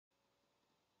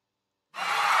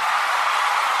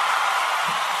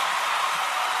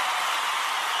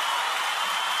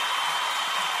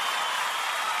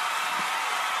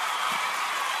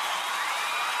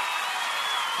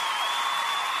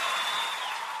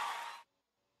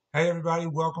Hey everybody,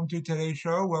 welcome to today's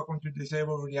show. Welcome to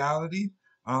Disabled Reality.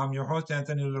 I'm your host,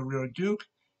 Anthony Lorito-Duke,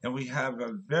 and we have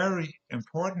a very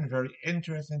important, very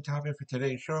interesting topic for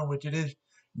today's show, which it is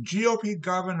GOP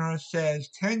governor says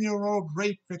 10-year-old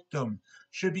rape victim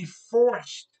should be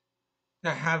forced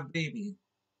to have baby.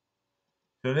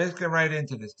 So let's get right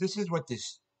into this. This is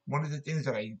one of the things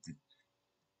that I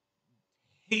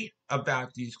hate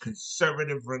about these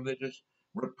conservative religious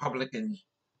Republicans.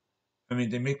 I mean,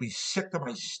 they make me sick to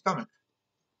my stomach.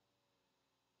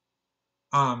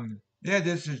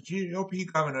 This is GOP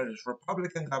governor, this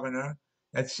Republican governor,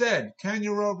 that said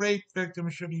 10-year-old rape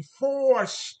victims should be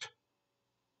forced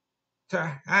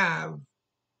to have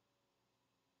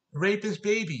rapist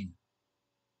baby.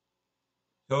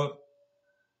 So,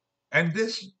 and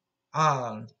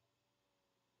uh,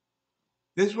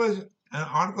 this was an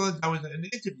article that was an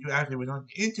interview. Actually, it was an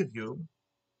interview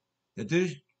that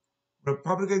this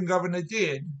Republican governor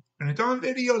did, and it's on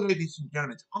video, ladies and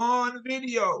gentlemen. It's on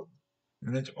video,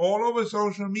 and it's all over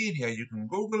social media. You can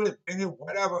Google it, Bing it,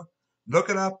 whatever, look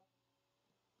it up,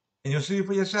 and you'll see it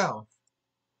for yourself.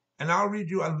 And I'll read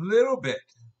you a little bit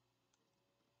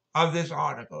of this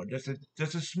article, just a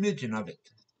smidgen of it.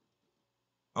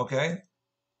 Okay?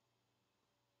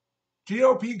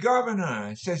 GOP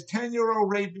governor says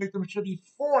 10-year-old rape victim should be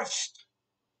forced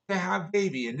to have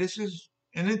baby. And this is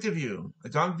an interview.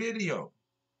 It's on video.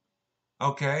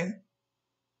 Okay?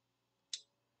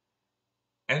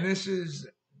 And this is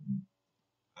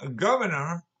a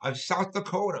governor of South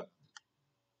Dakota.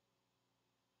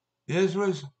 This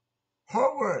was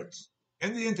her words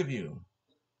in the interview.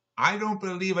 I don't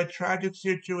believe a tragic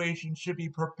situation should be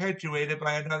perpetuated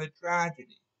by another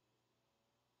tragedy.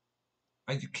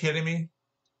 Are you kidding me?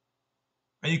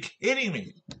 Are you kidding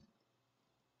me?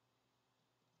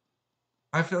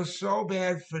 I feel so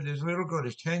bad for this little girl,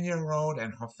 this 10-year-old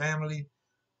and her family.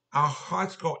 Our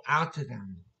hearts go out to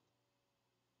them.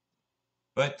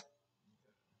 But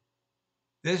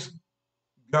this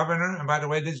governor, and by the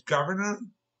way, this governor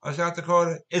of South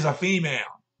Dakota is a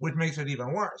female, which makes it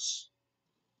even worse.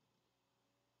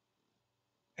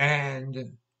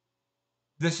 And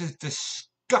this is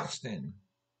disgusting.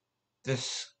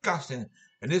 Disgusting.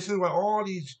 And this is where all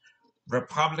these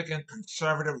Republican,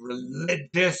 conservative,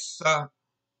 religious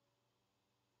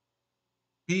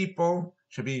people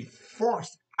should be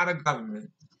forced out of government.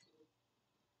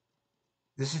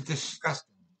 This is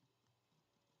disgusting.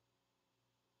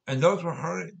 And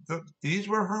these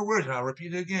were her words. And I'll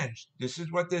repeat it again. This is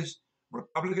what this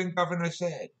Republican governor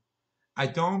said. I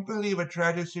don't believe a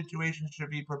tragic situation should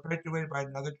be perpetuated by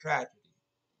another tragedy.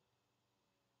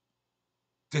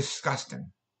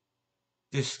 Disgusting.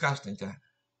 Disgusting. To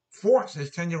force this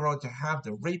 10-year-old to have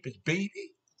the rapist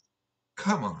baby?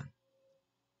 Come on.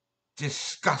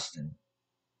 Disgusting.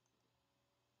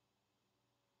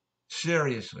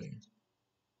 Seriously.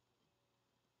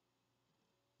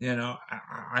 I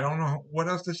don't know what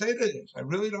else to say to this. I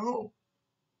really don't.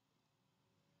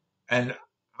 And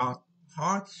our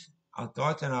hearts, our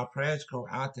thoughts, and our prayers go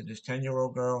out to this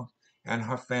 10-year-old girl and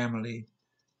her family.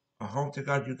 I hope to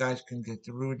God you guys can get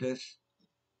through this,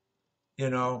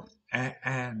 and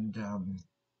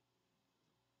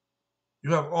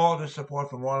you have all the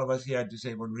support from all of us here at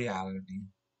Disabled Reality.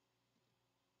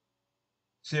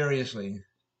 Seriously,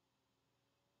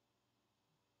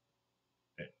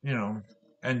 you know,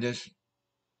 and this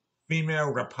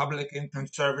female Republican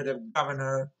conservative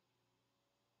governor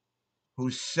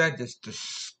who said this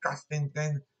disgusting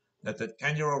thing that the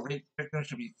 10-year-old rape victim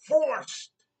should be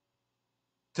forced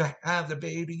to have the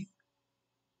baby.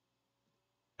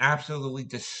 Absolutely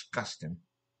disgusting.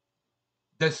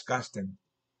 Disgusting.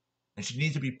 And she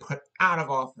needs to be put out of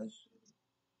office.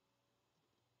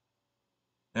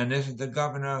 And this is the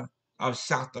governor of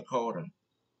South Dakota.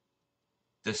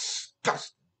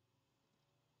 Disgusting.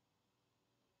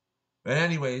 But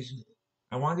anyways,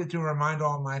 I wanted to remind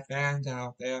all my fans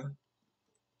out there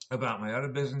about my other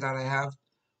business that I have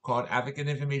called Advocate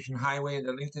Information Highway, and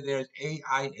the link to there is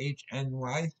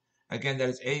AIHNY. Again, that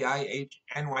is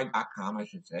AIHNY.com, I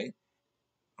should say.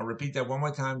 I'll repeat that one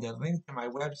more time. The link to my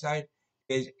website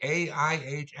is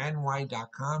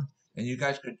AIHNY.com, and you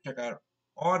guys could check out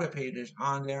all the pages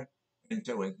on there. And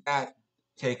so with that,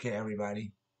 take care,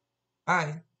 everybody.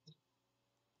 Bye.